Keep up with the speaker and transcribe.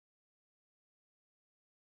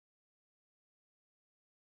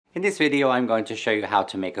In this video I'm going to show you how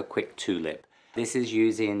to make a quick tulip. This is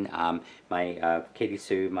using my Katy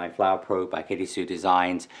Sue, my Flower Pro by Katy Sue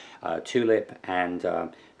Designs tulip,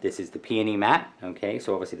 and this is the peony mat. Okay,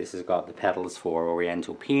 so obviously this has got the petals for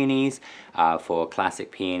oriental peonies, for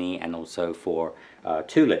classic peony, and also for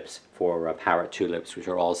tulips, for parrot tulips, which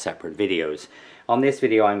are all separate videos. On this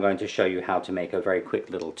video I'm going to show you how to make a very quick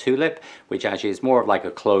little tulip, which actually is more of like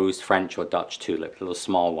a closed French or Dutch tulip, a little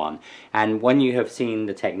small one. And when you have seen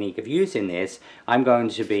the technique of using this, I'm going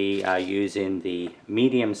to be using the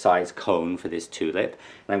medium-sized cone for this tulip,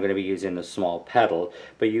 and I'm going to be using the small petal,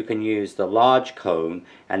 but you can use the large cone,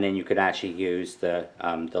 and then you could actually use the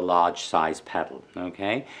large size petal.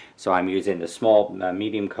 Okay, so I'm using the small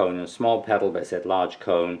medium cone and small petal, but it said large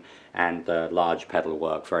cone, and the large petal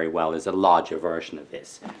work very well. There's a larger version of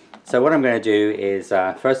this. So what I'm going to do is,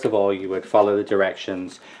 first of all, you would follow the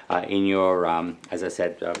directions in your, as I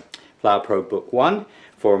said, Flower Pro Book 1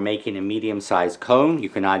 for making a medium-sized cone. You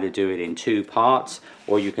can either do it in 2 parts,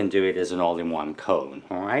 or you can do it as an all-in-one cone.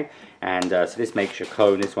 All right, and so this makes your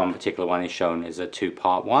cone. This one particular one is shown as a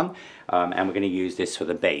 2-part one, and we're going to use this for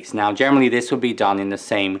the base. Now, generally, this will be done in the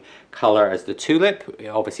same color as the tulip,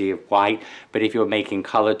 obviously white. But if you're making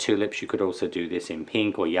colored tulips, you could also do this in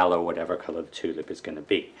pink or yellow, whatever color the tulip is going to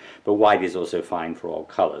be. But white is also fine for all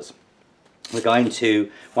colors. We're going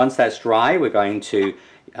to, once that's dry, we're going to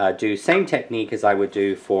do same technique as I would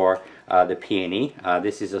do for the peony.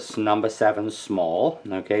 This is a number 7 small.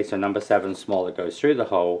 Okay, so number 7 small, it goes through the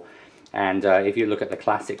hole. And if you look at the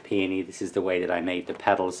classic peony, this is the way that I made the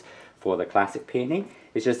petals for the classic peony.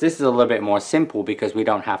 It's just this is a little bit more simple because we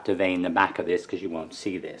don't have to vein the back of this, because you won't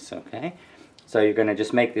see this. Okay, so you're going to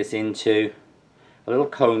just make this into a little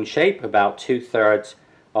cone shape, about 2/3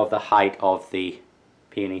 of the height of the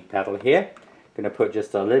peony petal here. Going to put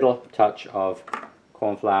just a little touch of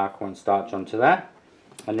cornstarch onto that,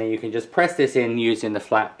 and then you can just press this in using the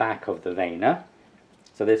flat back of the veiner.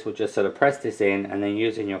 So this will just sort of press this in, and then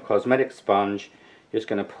using your cosmetic sponge, you're just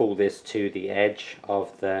going to pull this to the edge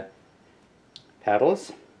of the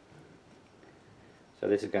petals. So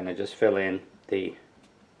this is going to just fill in the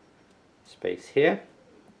space here.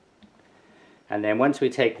 And then once we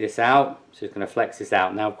take this out, so it's going to flex this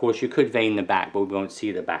out. Now, of course, you could vein the back, but we won't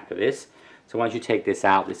see the back of this. So once you take this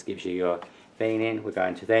out, this gives you your veining. We're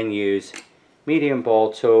going to then use medium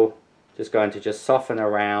ball tool, just going to just soften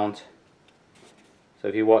around. So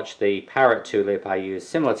if you watch the parrot tulip, I use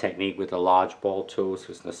similar technique with a large ball tool, so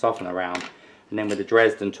it's going to soften around. And then with the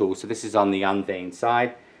Dresden tool, so this is on the unveined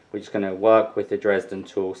side, we're just going to work with the Dresden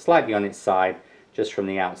tool slightly on its side, just from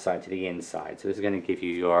the outside to the inside. So this is going to give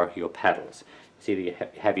you your petals. See, the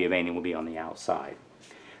heavier veining will be on the outside.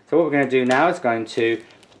 So what we're going to do now is going to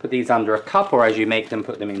put these under a cup, or as you make them,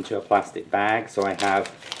 put them into a plastic bag. So I have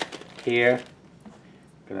here,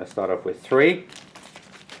 I'm going to start off with 3.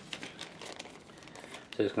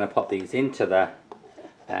 So just going to pop these into the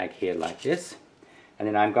bag here like this. And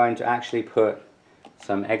then I'm going to actually put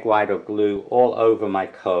some egg white or glue all over my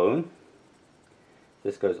cone.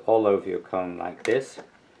 This goes all over your cone like this.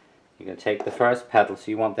 You're going to take the first petal, so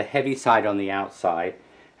you want the heavy side on the outside,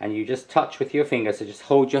 and you just touch with your finger, so just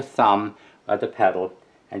hold your thumb at the petal,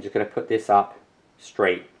 and just going to put this up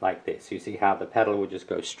straight like this. You see how the petal will just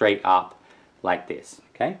go straight up like this,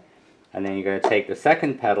 okay? And then you're going to take the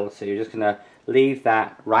second petal, so you're just going to leave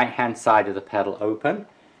that right hand side of the petal open,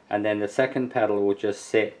 and then the second petal will just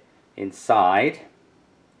sit inside.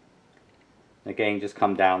 Again, just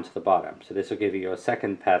come down to the bottom. So this will give you your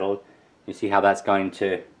second petal. You see how that's going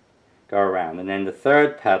to go around. And then the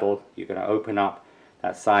third petal, you're going to open up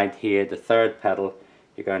that side here. The third petal,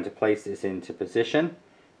 you're going to place this into position.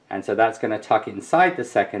 And so that's going to tuck inside the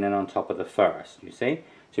second and on top of the first, you see?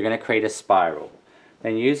 So you're going to create a spiral.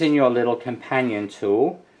 Then using your little companion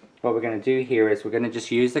tool, what we're going to do here is we're going to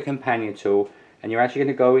just use the companion tool, and you're actually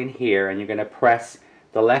going to go in here and you're going to press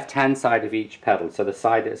the left hand side of each petal, so the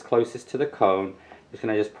side that is closest to the cone. Just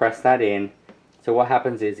going to just press that in. So what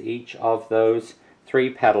happens is each of those 3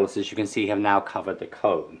 petals, as you can see, have now covered the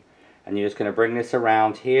cone. And you're just going to bring this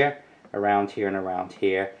around here, and around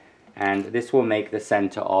here, and this will make the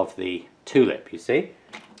center of the tulip, you see?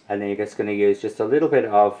 And then you're just going to use just a little bit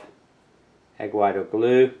of egg white or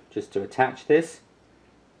glue just to attach this.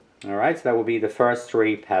 Alright, so that will be the first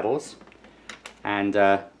 3 petals. And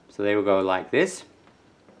so they will go like this.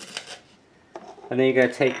 And then you're going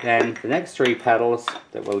to take then the next 3 petals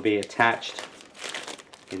that will be attached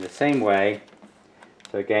in the same way.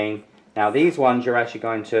 So again, now these ones you're actually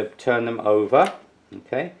going to turn them over.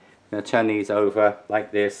 Okay, I'm going to turn these over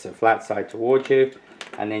like this, so flat side towards you,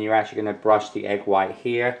 and then you're actually going to brush the egg white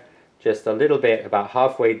here, just a little bit, about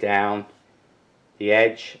halfway down the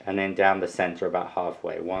edge, and then down the center about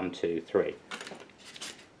halfway. 1, 2, 3.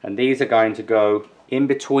 And these are going to go in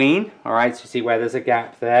between. Alright, so you see where there's a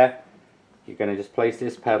gap there? You're going to just place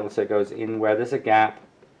this petal so it goes in where there's a gap.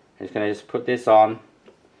 I'm just going to just put this on.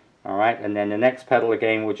 Alright, and then the next petal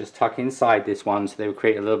again will just tuck inside this one, so they will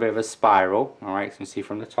create a little bit of a spiral. Alright, so you can see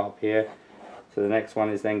from the top here. So the next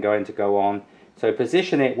one is then going to go on. So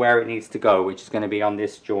position it where it needs to go, which is going to be on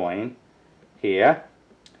this join here.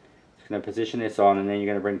 Just going to position this on, and then you're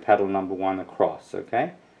going to bring petal number 1 across,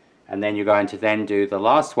 okay? And then you're going to then do the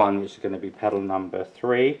last one, which is going to be petal number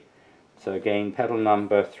 3. So again, petal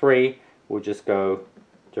number 3 will just go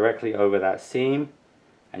directly over that seam,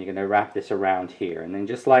 and you're going to wrap this around here. And then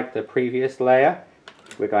just like the previous layer,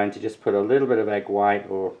 we're going to just put a little bit of egg white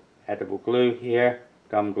or edible glue here,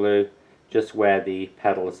 gum glue, just where the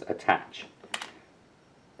petals attach.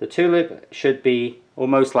 The tulip should be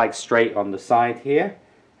almost like straight on the side here,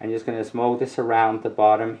 and you're just going to mold this around the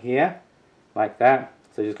bottom here, like that.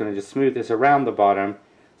 So just going to just smooth this around the bottom,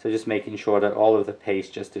 so just making sure that all of the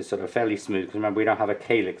paste just is sort of fairly smooth, because remember we don't have a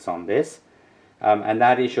calyx on this. And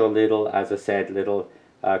that is your little, as I said, little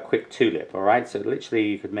quick tulip, alright? So literally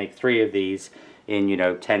you could make 3 of these in,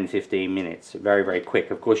 10-15 minutes, very, very quick.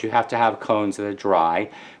 Of course you have to have cones that are dry,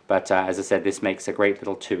 but as I said, this makes a great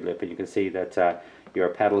little tulip, and you can see that your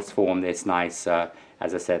petals form this nice,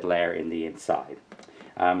 as I said, layer in the inside.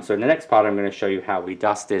 So in the next part I'm going to show you how we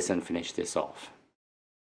dust this and finish this off.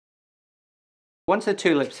 Once the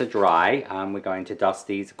tulips are dry, we're going to dust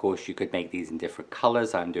these. Of course, you could make these in different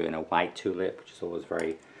colors. I'm doing a white tulip, which is always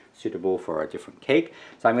very suitable for a different cake.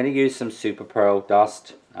 So I'm going to use some super pearl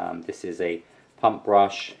dust. This is a pump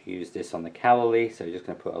brush. Use this on the calorie. So you're just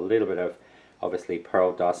going to put a little bit of, obviously,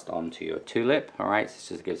 pearl dust onto your tulip. All right, so this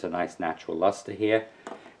just gives a nice natural luster here.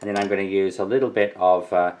 And then I'm going to use a little bit of,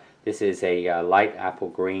 this is a light apple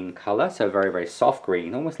green color. So very, very soft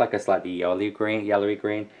green, almost like a slightly yellowy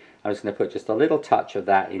green. I'm just going to put just a little touch of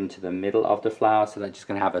that into the middle of the flower, so that's just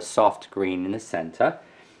going to have a soft green in the center.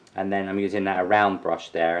 And then I'm using that round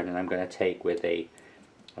brush there, and then I'm going to take with a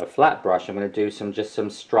flat brush, I'm going to do just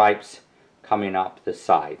some stripes coming up the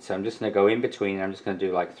side. So I'm just going to go in between, I'm just going to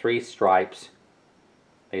do like 3 stripes,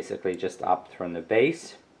 basically just up from the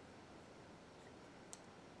base.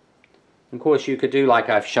 Of course you could do like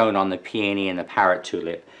I've shown on the peony and the parrot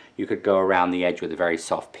tulip. You could go around the edge with a very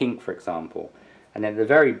soft pink, for example. And then at the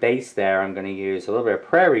very base there, I'm going to use a little bit of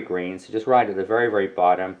prairie green, so just right at the very, very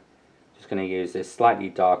bottom, just going to use this slightly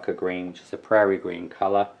darker green, which is a prairie green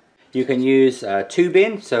color. You can use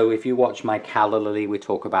tubing, so if you watch my calla lily, we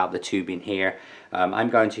talk about the tubing here. I'm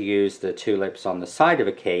going to use the tulips on the side of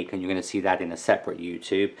a cake, and you're going to see that in a separate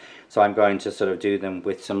YouTube. So I'm going to sort of do them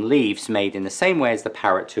with some leaves made in the same way as the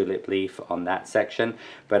parrot tulip leaf on that section,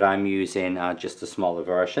 but I'm using just a smaller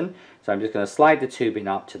version. So I'm just going to slide the tubing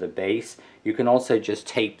up to the base. You can also just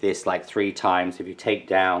tape this like 3 times. If you tape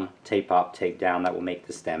down, tape up, tape down, that will make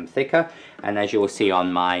the stem thicker. And as you will see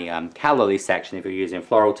on my calla lily section, if you're using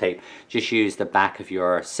floral tape, just use the back of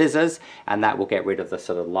your scissors, and that will get rid of the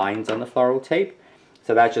sort of lines on the floral tape.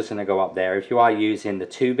 So that's just going to go up there. If you are using the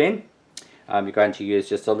tubing, you're going to use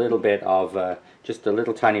just a little bit of, just a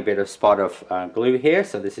little tiny bit of spot of glue here.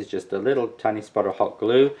 So this is just a little tiny spot of hot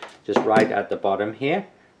glue, just right at the bottom here.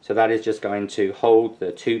 So that is just going to hold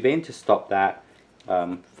the tubing to stop that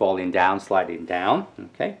falling down, sliding down.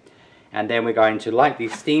 Okay, and then we're going to lightly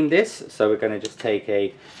steam this. So we're going to just take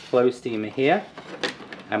a clothes steamer here,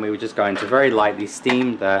 and we were just going to very lightly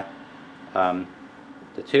steam the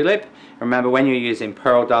tulip. Remember, when you're using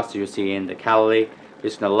pearl dust, you'll see in the calorie, we're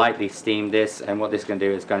just going to lightly steam this, and what this is going to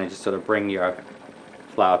do is going to just sort of bring your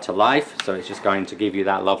flower to life. So it's just going to give you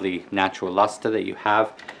that lovely natural luster that you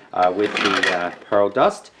have with the pearl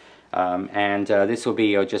dust. This will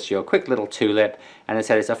be just your quick little tulip, and as I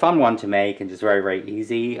said, it's a fun one to make and just very, very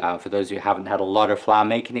easy. For those who haven't had a lot of flower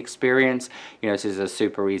making experience, this is a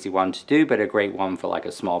super easy one to do, but a great one for like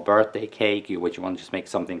a small birthday cake, which you want to just make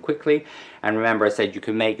something quickly. And remember, I said you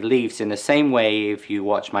can make leaves in the same way. If you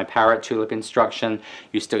watch my parrot tulip instruction,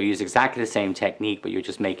 you still use exactly the same technique, but you're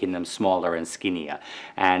just making them smaller and skinnier.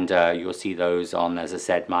 And you'll see those on, as I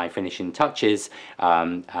said, my finishing touches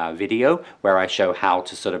video, where I show how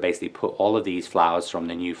to sort of basically put all of these flowers from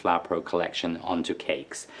the new Flower Pro collection onto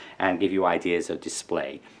cakes and give you ideas of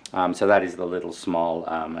display. So that is the little small,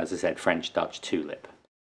 as I said, French Dutch tulip.